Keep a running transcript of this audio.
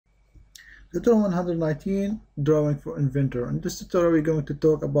Tutorial 119, Drawing for Inventor. In this tutorial we're going to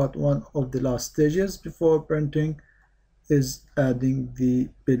talk about one of the last stages before printing, is adding the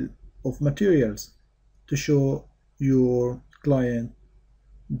bill of materials to show your client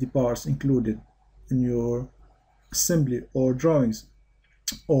the parts included in your assembly or drawings,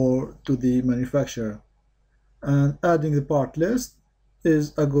 or to the manufacturer. And adding the part list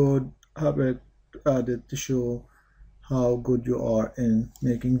is a good habit to add it to show how good you are in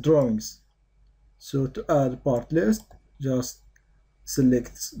making drawings. So to add part list, just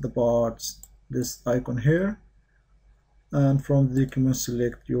select the parts, this icon here, and from the document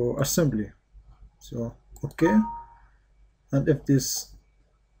select your assembly. So okay, and if this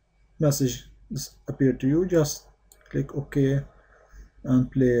message appear to you, just click OK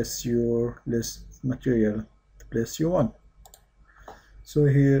and place your list of material the place you want. So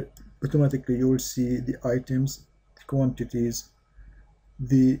here automatically you will see the items, the quantities,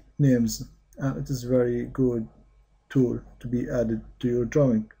 the names, and it is very good tool to be added to your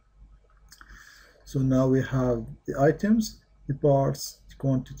drawing. So now we have the items, the parts, the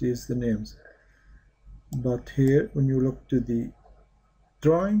quantities, the names. But here when you look to the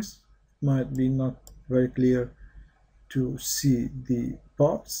drawings, it might be not very clear to see the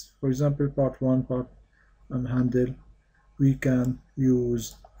parts. For example, part 1, part and handle, we can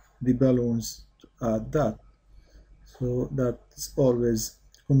use the balloons to add that. So that's always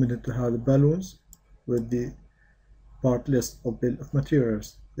recommended to have the balloons with the part list of bill of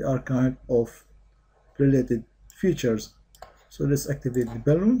materials. They are kind of related features. So let's activate the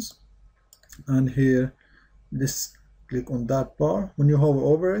balloons, and here let's click on that part. When you hover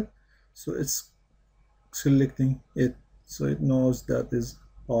over it, so it's selecting it, so it knows that is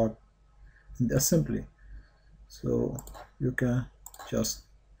part in the assembly. So you can just,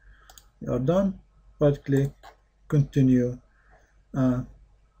 you are done, right click, continue, and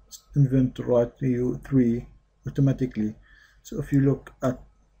Inventor write to you 3 automatically. So if you look at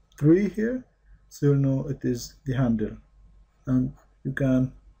 3 here, so you'll know it is the handle, and you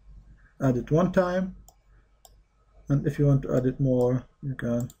can add it one time, and if you want to add it more, you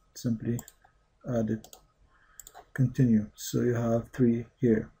can simply add it, continue. So you have 3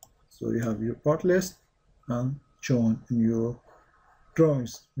 here. So you have your part list and shown in your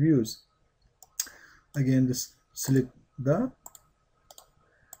drawings views. Again, just select that,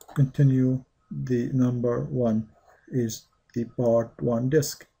 continue. The number 1 is the part 1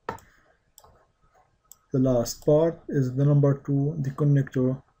 disk. The last part is the number 2, the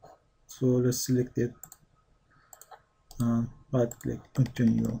connector. So let's select it and right click,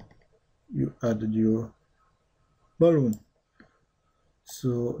 continue. You added your balloon.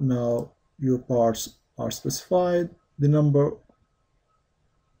 So now your parts are specified, the number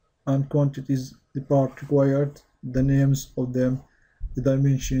and quantities, the part required, the names of them, the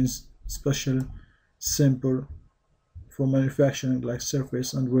dimensions, special, simple for manufacturing like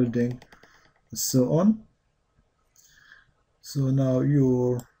surface and welding, and so on. So now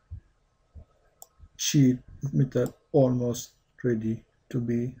your sheet of metal almost ready to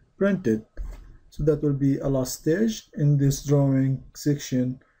be printed. So that will be a last stage in this drawing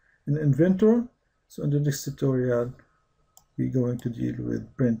section in Inventor. So in the next tutorial we're going to deal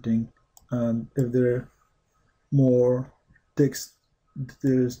with printing, and if there are more text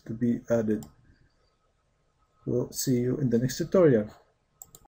details to be added. We'll see you in the next tutorial.